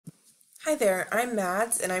Hi there, I'm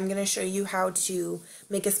Mads, and I'm going to show you how to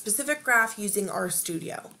make a specific graph using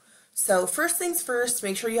RStudio. So first things first,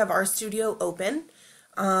 make sure you have RStudio open.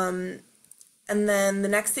 And then the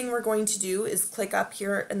next thing we're going to do is click up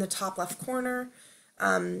here in the top left corner,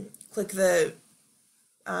 click the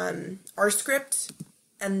RScript,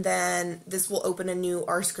 and then this will open a new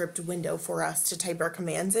RScript window for us to type our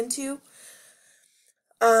commands into.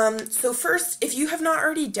 So first, if you have not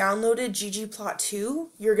already downloaded ggplot2,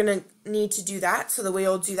 you're going to need to do that. So the way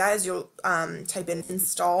you'll do that is you'll type in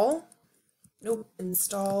install, and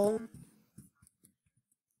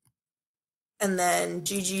then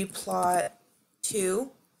ggplot2.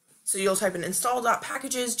 So you'll type in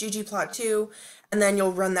install.packages, ggplot2, and then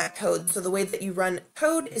you'll run that code. So the way that you run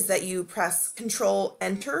code is that you press Control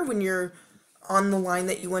Enter when you're on the line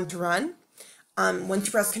that you want to run. Once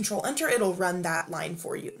you press Control Enter, it'll run that line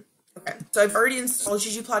for you. Okay, so I've already installed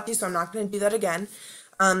ggplot2, so I'm not going to do that again.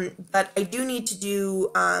 But I do need to do,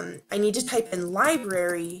 I need to type in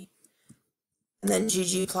library and then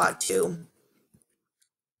ggplot2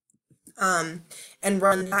 and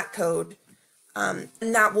run that code. And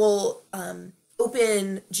that will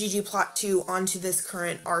open ggplot2 onto this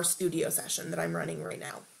current RStudio session that I'm running right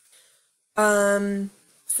now. So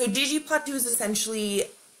ggplot2 is essentially,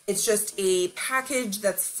 it's just a package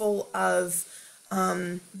that's full of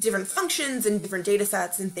different functions and different data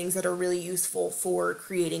sets and things that are really useful for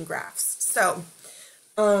creating graphs. So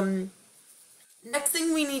next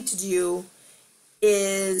thing we need to do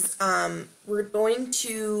is we're going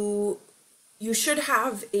to, you should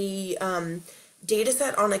have a data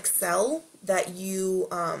set on Excel that you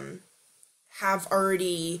have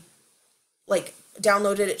already like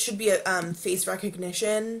downloaded. It should be a face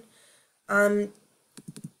recognition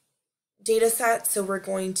data set. So we're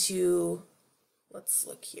going to, let's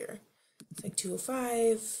look here. It's like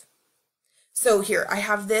 205. So here I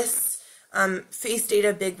have this face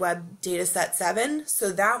data big web data set 7.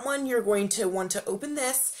 So that one you're going to want to open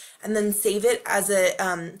this and then save it as a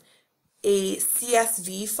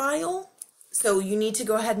CSV file. So you need to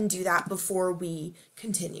go ahead and do that before we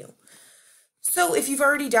continue. So if you've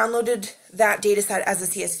already downloaded that data set as a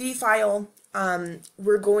CSV file,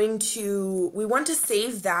 we want to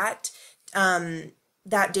save that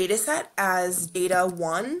that data set as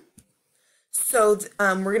data1. So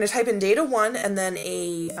we're going to type in data1 and then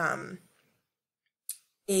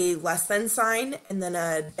a less than sign and then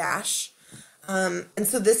a dash. And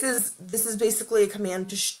so this is basically a command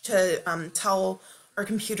to tell our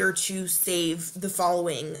computer to save the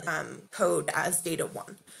following code as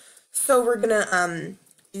data1. So we're gonna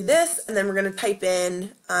do this, and then we're gonna type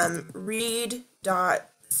in read.csv,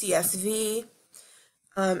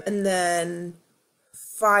 and then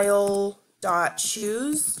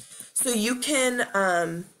file.choose. So you can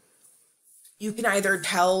either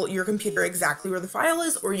tell your computer exactly where the file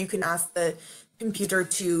is, or you can ask the computer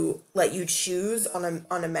to let you choose on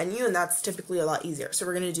a menu, and that's typically a lot easier. So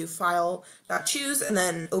we're going to do file.choose and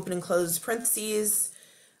then open and close parentheses,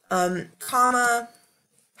 comma,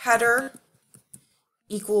 header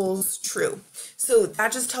equals true. So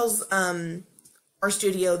that just tells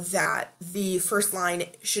RStudio that the first line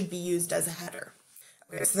should be used as a header.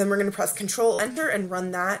 Okay, so then we're going to press Control Enter and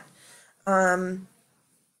run that. Oh,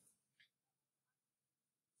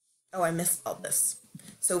 I misspelled this.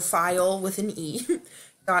 So file with an E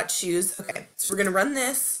dot choose. Okay, so we're going to run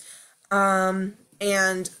this,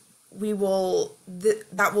 and we will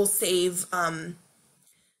that will save.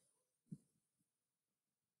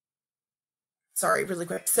 Sorry, really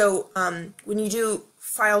quick. So when you do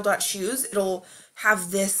file.choose, it'll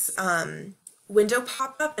have this window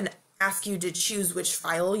pop up and ask you to choose which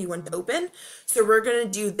file you want to open. So we're going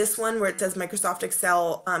to do this one where it says Microsoft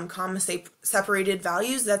Excel, comma separated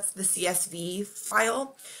values. That's the CSV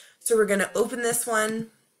file. So we're going to open this one.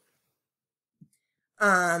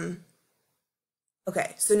 Okay,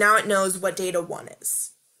 so now it knows what data1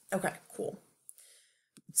 is. Okay, cool.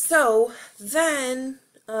 So then,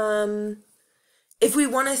 if we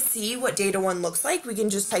want to see what data1 looks like, we can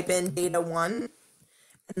just type in data1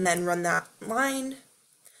 and then run that line.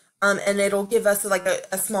 And it'll give us like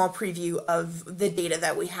a small preview of the data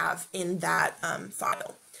that we have in that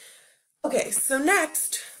file. Okay, so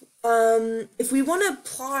next, if we want to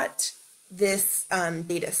plot this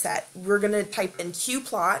data set, we're going to type in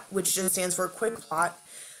qplot, which just stands for quick plot.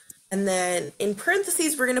 And then in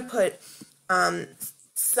parentheses, we're going to put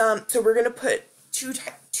so we're going to put two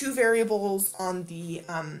variables on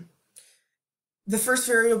the first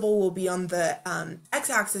variable will be on the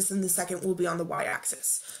x-axis and the second will be on the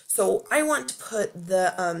y-axis. So I want to put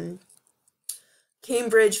the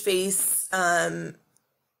Cambridge face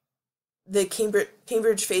the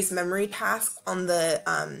Cambridge face memory task on the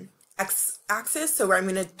x-axis. So I'm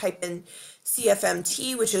going to type in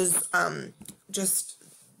CFMT, which is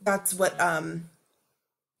that's what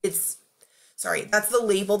that's the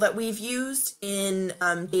label that we've used in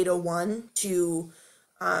data 1 to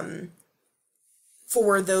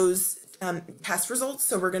for those test results.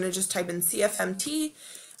 So we're going to just type in CFMT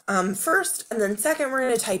first, and then second we're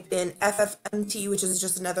going to type in FFMT, which is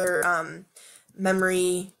just another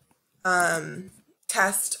memory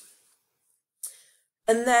test.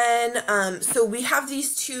 And then so we have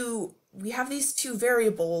these two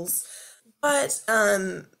variables, but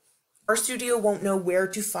RStudio won't know where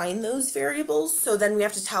to find those variables, so then we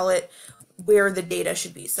have to tell it where the data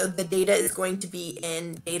should be. So the data is going to be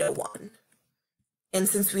in data 1. And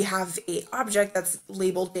since we have a object that's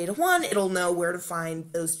labeled data 1, it'll know where to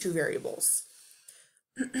find those two variables.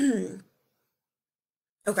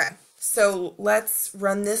 Okay, so let's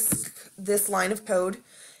run this line of code,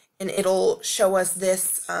 and it'll show us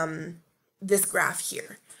this this graph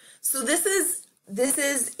here. So this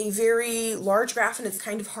is a very large graph, and it's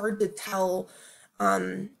kind of hard to tell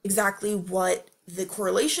exactly what the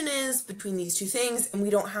correlation is between these two things, and we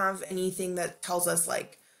don't have anything that tells us,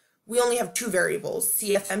 like, we only have two variables,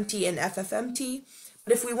 CFMT and FFMT,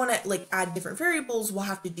 but if we want to like add different variables, we'll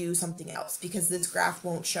have to do something else because this graph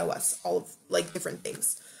won't show us all of like different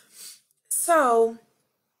things. So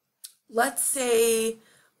let's say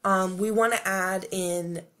we want to add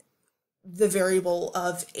in the variable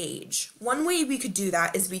of age. One way we could do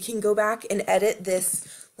that is we can go back and edit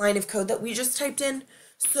this line of code that we just typed in.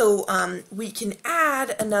 So we can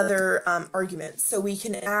add another argument. So we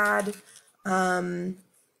can add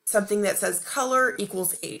something that says color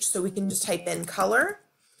equals age. So we can just type in color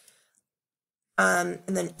and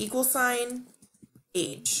then equal sign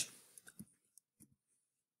age.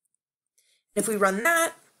 If we run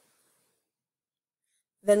that,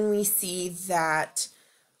 then we see that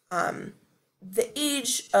the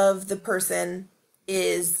age of the person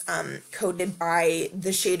is coded by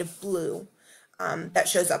the shade of blue that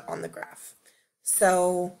shows up on the graph.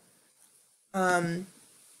 So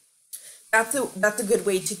that's a good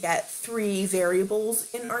way to get 3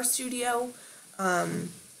 variables in RStudio,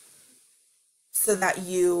 so that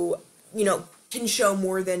you can show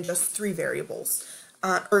more than just 3 variables.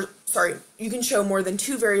 You can show more than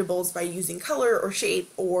 2 variables by using color or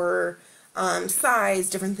shape or size,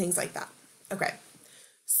 different things like that. Okay,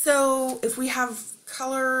 so if we have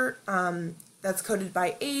color that's coded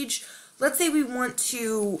by age, let's say we want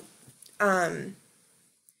to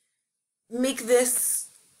make this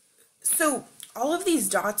so all of these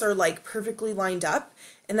dots are like perfectly lined up,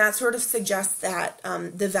 and that sort of suggests that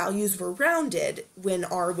the values were rounded when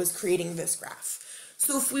R was creating this graph.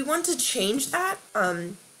 So if we want to change that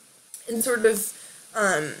and sort of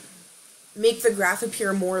make the graph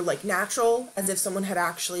appear more like natural, as if someone had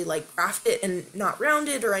actually like graphed it and not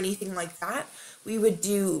rounded or anything like that, we would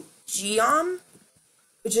do geom,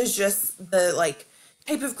 which is just the like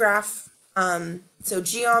type of graph. So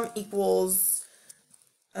geom equals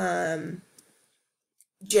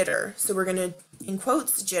jitter. So we're going to, in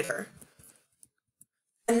quotes, jitter.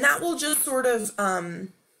 And that will just sort of add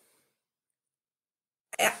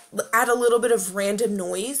a little bit of random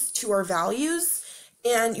noise to our values.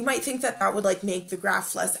 And you might think that that would like make the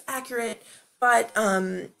graph less accurate, but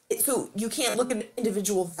so you can't look at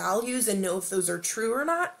individual values and know if those are true or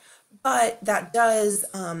not, but that does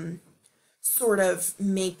sort of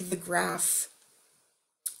make the graph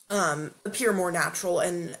appear more natural,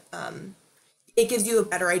 and it gives you a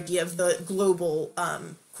better idea of the global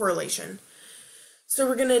correlation. So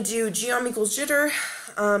we're going to do geom equals jitter,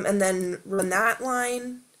 and then run that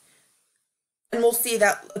line, and we'll see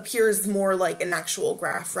that appears more like an actual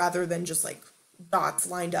graph rather than just like dots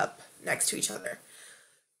lined up next to each other.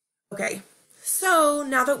 Okay, so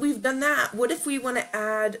now that we've done that, what if we want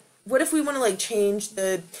to like change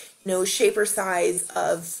the shape or size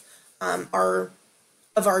of our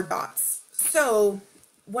dots? So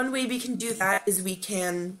one way we can do that is we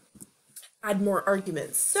can add more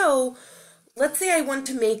arguments. So let's say I want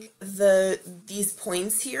to make these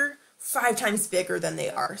points here 5 times bigger than they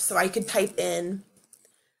are. So I could type in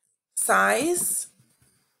size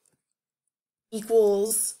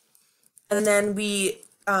equals, and then we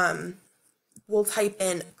will type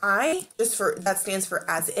in I, that stands for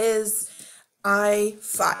as is,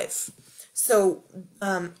 I5. So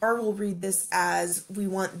R will read this as we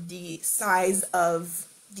want the size of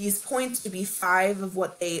these points to be 5 of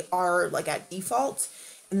what they are like at default,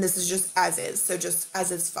 and this is just as is, so just as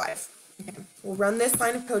is 5. Okay. We'll run this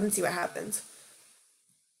line of code and see what happens.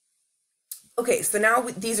 Okay, so now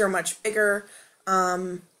these are much bigger.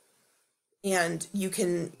 and you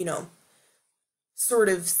can, sort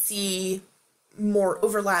of see more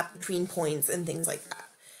overlap between points and things like that.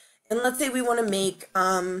 And let's say we want to make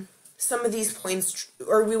some of these points,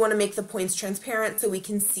 or we want to make the points transparent so we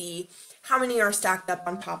can see how many are stacked up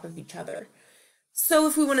on top of each other. So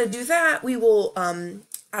if we want to do that, we will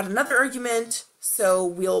add another argument. So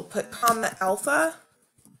we'll put comma alpha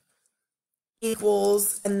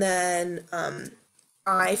equals, and then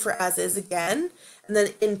I for as is again, and then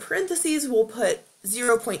in parentheses we'll put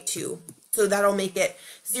 0.2. So that'll make it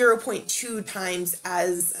 0.2 times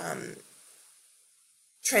as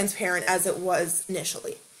transparent as it was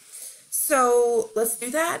initially. So let's do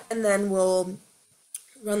that, and then we'll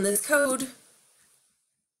run this code.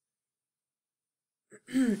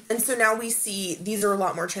 And so now we see these are a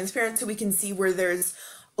lot more transparent, so we can see where there's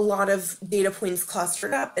a lot of data points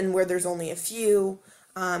clustered up and where there's only a few.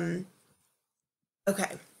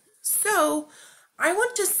 Okay, so I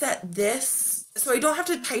want to set this, so I don't have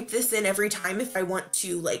to type this in every time if I want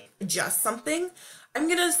to like adjust something. I'm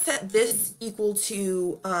gonna set this equal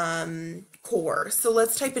to core. So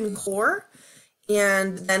let's type in core,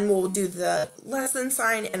 and then we'll do the less than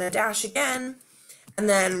sign and a dash again, and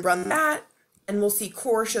then run that, and we'll see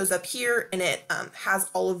core shows up here, and it has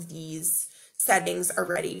all of these settings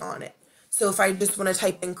already on it. So if I just want to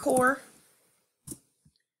type in core,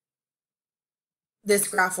 this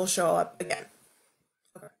graph will show up again.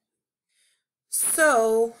 Okay.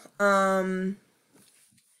 So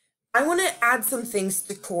I want to add some things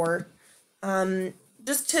to core,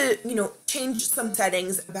 just to change some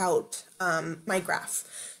settings about my graph.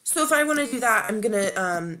 So if I want to do that, I'm gonna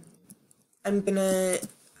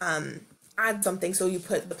add something. So you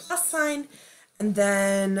put the plus sign, and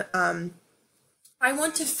then I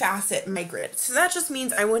want to facet my grid. So that just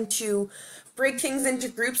means I want to break things into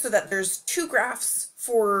groups so that there's two graphs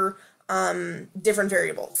for different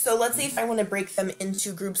variables. So let's say if I want to break them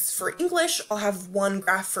into groups for English, I'll have one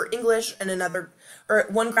graph for English and another, or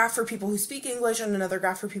one graph for people who speak English and another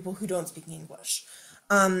graph for people who don't speak English.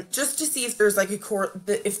 Just to see if there's like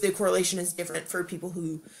if the correlation is different for people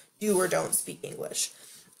who do or don't speak English.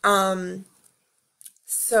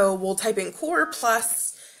 So we'll type in core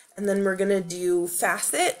plus, and then we're gonna do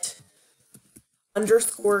facet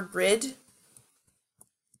underscore grid,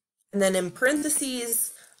 and then in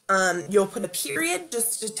parentheses you'll put a period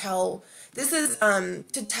just to tell, this is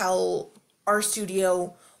to tell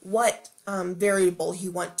RStudio what variable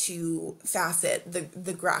you want to facet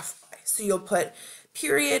the graph by. So you'll put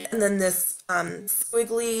period and then this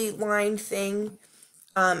squiggly line thing,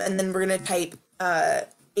 and then we're gonna type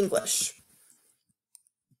English.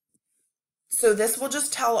 So this will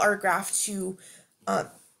just tell our graph to,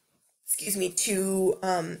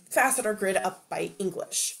 facet our grid up by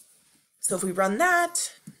English. So if we run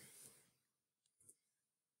that,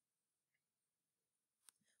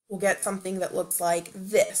 we'll get something that looks like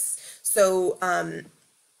this. So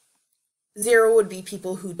 0 would be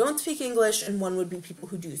people who don't speak English, and 1 would be people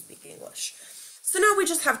who do speak English. So now we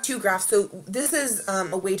just have two graphs. So this is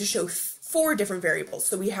a way to show 4 different variables.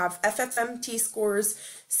 So we have FFMT scores,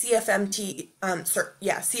 CFMT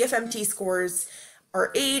scores,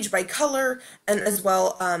 our age by color, and as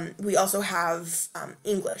well we also have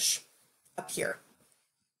English up here.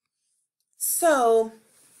 So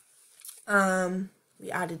we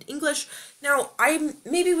added English. Now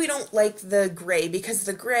maybe we don't like the gray, because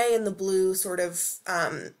the gray and the blue sort of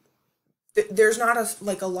there's not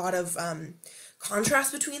a lot of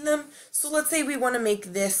contrast between them. So let's say we want to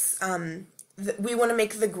make this we want to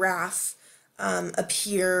make the graph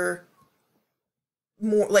appear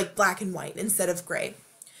more like black and white instead of gray.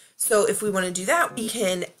 So if we want to do that, we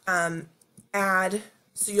can add,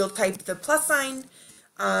 so you'll type the plus sign,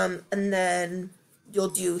 and then you'll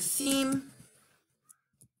do theme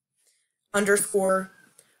underscore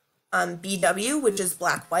BW, which is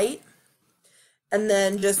black white, and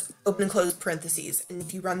then just open and close parentheses. And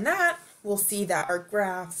if you run that, we'll see that our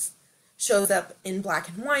graph shows up in black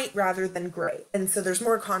and white rather than gray. And so there's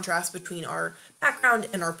more contrast between our background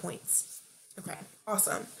and our points. Okay,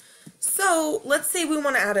 awesome. So let's say we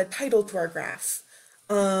want to add a title to our graph.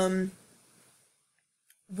 We're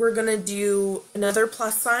gonna do another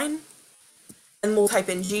plus sign, and we'll type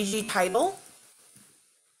in GG title.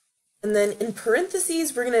 And then in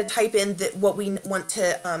parentheses, we're going to type in what we want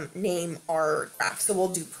to name our graph. So we'll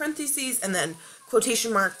do parentheses and then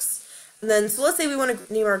quotation marks. And then, so let's say we want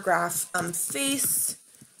to name our graph face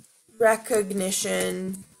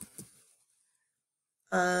recognition,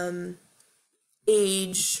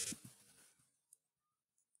 age,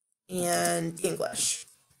 and English.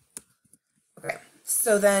 Okay,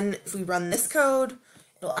 so then if we run this code,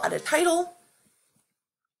 it'll add a title.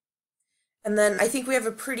 And then I think we have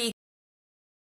a pretty